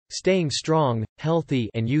staying strong, healthy,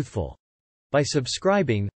 and youthful. By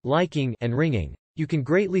subscribing, liking, and ringing, you can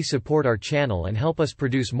greatly support our channel and help us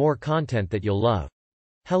produce more content that you'll love.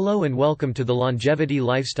 Hello and welcome to the Longevity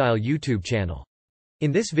Lifestyle YouTube channel.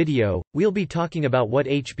 In this video, we'll be talking about what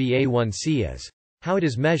HbA1c is, how it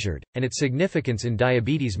is measured, and its significance in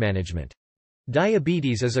diabetes management.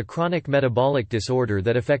 Diabetes is a chronic metabolic disorder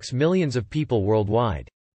that affects millions of people worldwide.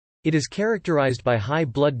 It is characterized by high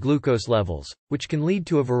blood glucose levels, which can lead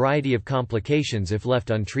to a variety of complications if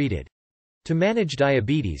left untreated. To manage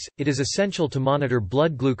diabetes, it is essential to monitor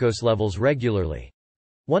blood glucose levels regularly.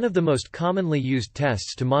 One of the most commonly used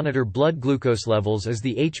tests to monitor blood glucose levels is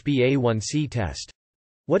the HbA1c test.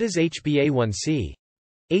 What is HbA1c?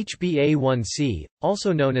 HbA1c,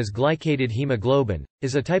 also known as glycated hemoglobin,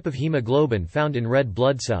 is a type of hemoglobin found in red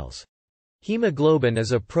blood cells. Hemoglobin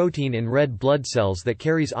is a protein in red blood cells that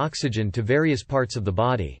carries oxygen to various parts of the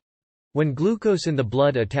body. When glucose in the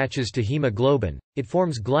blood attaches to hemoglobin, it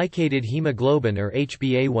forms glycated hemoglobin or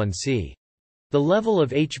HbA1c. The level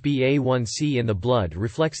of HbA1c in the blood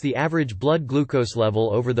reflects the average blood glucose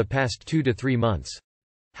level over the past 2 to 3 months.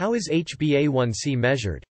 How is HbA1c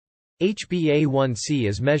measured? HbA1c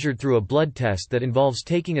is measured through a blood test that involves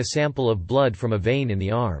taking a sample of blood from a vein in the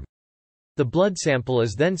arm. The blood sample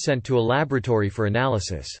is then sent to a laboratory for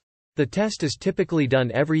analysis. The test is typically done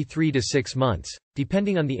every 3 to 6 months,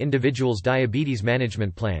 depending on the individual's diabetes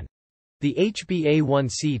management plan. The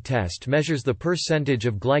HbA1c test measures the percentage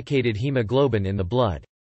of glycated hemoglobin in the blood.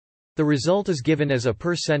 The result is given as a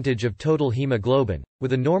percentage of total hemoglobin,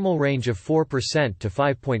 with a normal range of 4% to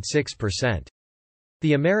 5.6%.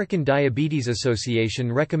 The American Diabetes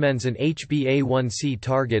Association recommends an HbA1c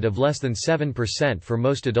target of less than 7% for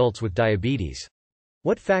most adults with diabetes.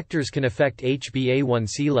 What factors can affect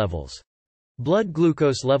HbA1c levels? Blood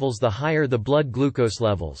glucose levels. The higher the blood glucose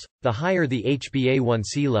levels, the higher the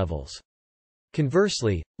HbA1c levels.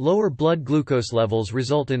 Conversely, lower blood glucose levels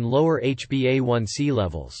result in lower HbA1c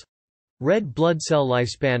levels. Red blood cell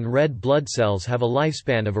lifespan. Red blood cells have a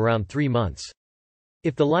lifespan of around 3 months.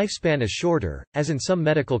 If the lifespan is shorter, as in some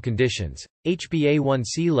medical conditions,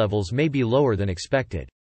 HbA1c levels may be lower than expected.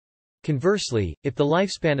 Conversely, if the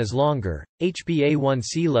lifespan is longer,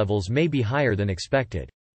 HbA1c levels may be higher than expected.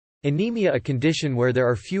 Anemia, a condition where there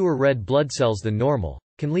are fewer red blood cells than normal,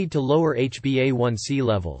 can lead to lower HbA1c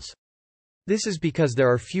levels. This is because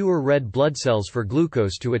there are fewer red blood cells for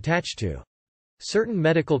glucose to attach to. Certain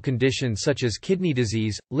medical conditions such as kidney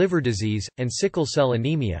disease, liver disease, and sickle cell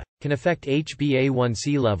anemia, can affect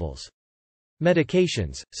HbA1c levels.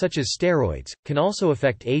 Medications, such as steroids, can also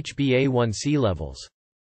affect HbA1c levels.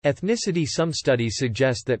 Ethnicity. Some studies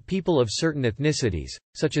suggest that people of certain ethnicities,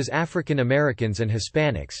 such as African Americans and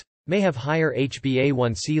Hispanics, may have higher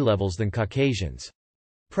HbA1c levels than Caucasians.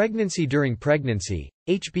 Pregnancy. During pregnancy,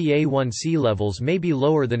 HbA1c levels may be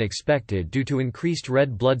lower than expected due to increased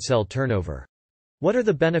red blood cell turnover. What are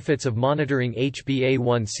the benefits of monitoring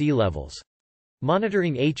HbA1c levels?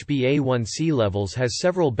 Monitoring HbA1c levels has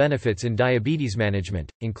several benefits in diabetes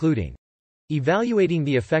management, including evaluating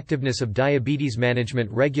the effectiveness of diabetes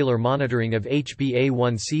management. Regular monitoring of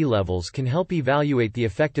HbA1c levels can help evaluate the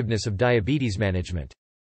effectiveness of diabetes management.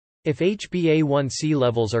 If HbA1c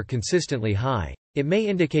levels are consistently high, it may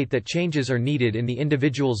indicate that changes are needed in the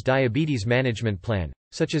individual's diabetes management plan,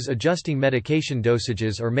 such as adjusting medication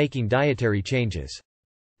dosages or making dietary changes.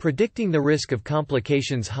 Predicting the risk of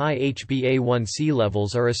complications. High HbA1c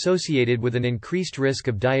levels are associated with an increased risk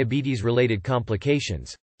of diabetes-related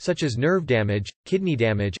complications, such as nerve damage, kidney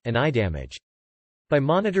damage, and eye damage. By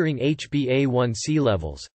monitoring HbA1c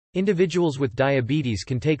levels, individuals with diabetes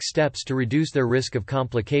can take steps to reduce their risk of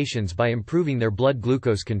complications by improving their blood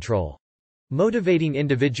glucose control. Motivating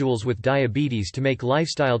individuals with diabetes to make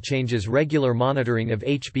lifestyle changes. Regular monitoring of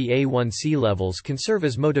HbA1c levels can serve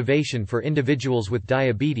as motivation for individuals with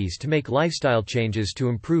diabetes to make lifestyle changes to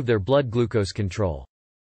improve their blood glucose control.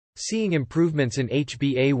 Seeing improvements in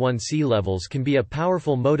HbA1c levels can be a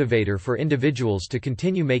powerful motivator for individuals to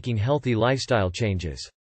continue making healthy lifestyle changes.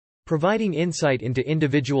 Providing insight into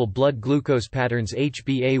individual blood glucose patterns.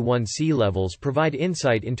 HbA1c levels provide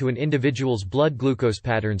insight into an individual's blood glucose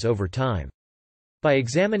patterns over time. By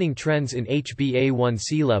examining trends in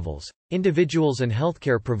HbA1c levels, individuals and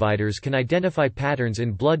healthcare providers can identify patterns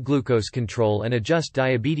in blood glucose control and adjust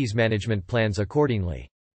diabetes management plans accordingly.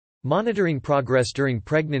 Monitoring progress during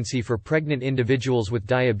pregnancy. For pregnant individuals with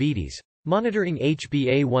diabetes, monitoring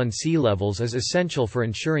HbA1c levels is essential for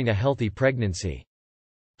ensuring a healthy pregnancy.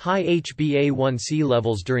 High HbA1c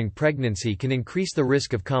levels during pregnancy can increase the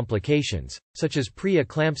risk of complications, such as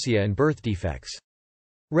pre-eclampsia and birth defects.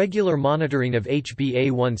 Regular monitoring of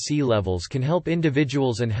HbA1c levels can help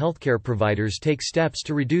individuals and healthcare providers take steps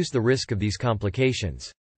to reduce the risk of these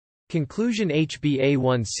complications. Conclusion: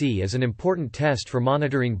 HbA1c is an important test for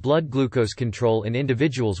monitoring blood glucose control in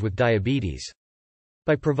individuals with diabetes.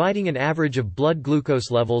 By providing an average of blood glucose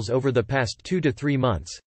levels over the past 2 to 3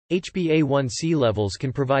 months, HbA1c levels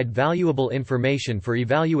can provide valuable information for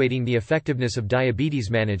evaluating the effectiveness of diabetes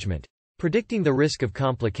management, predicting the risk of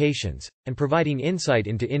complications, and providing insight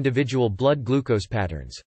into individual blood glucose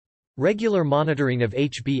patterns. Regular monitoring of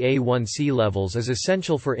HbA1c levels is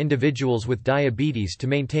essential for individuals with diabetes to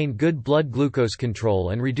maintain good blood glucose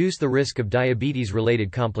control and reduce the risk of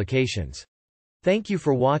diabetes-related complications. Thank you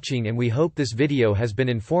for watching, and we hope this video has been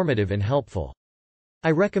informative and helpful.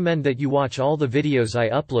 I recommend that you watch all the videos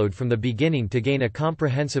I upload from the beginning to gain a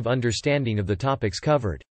comprehensive understanding of the topics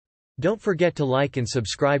covered. Don't forget to like and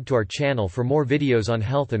subscribe to our channel for more videos on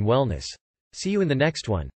health and wellness. See you in the next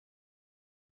one.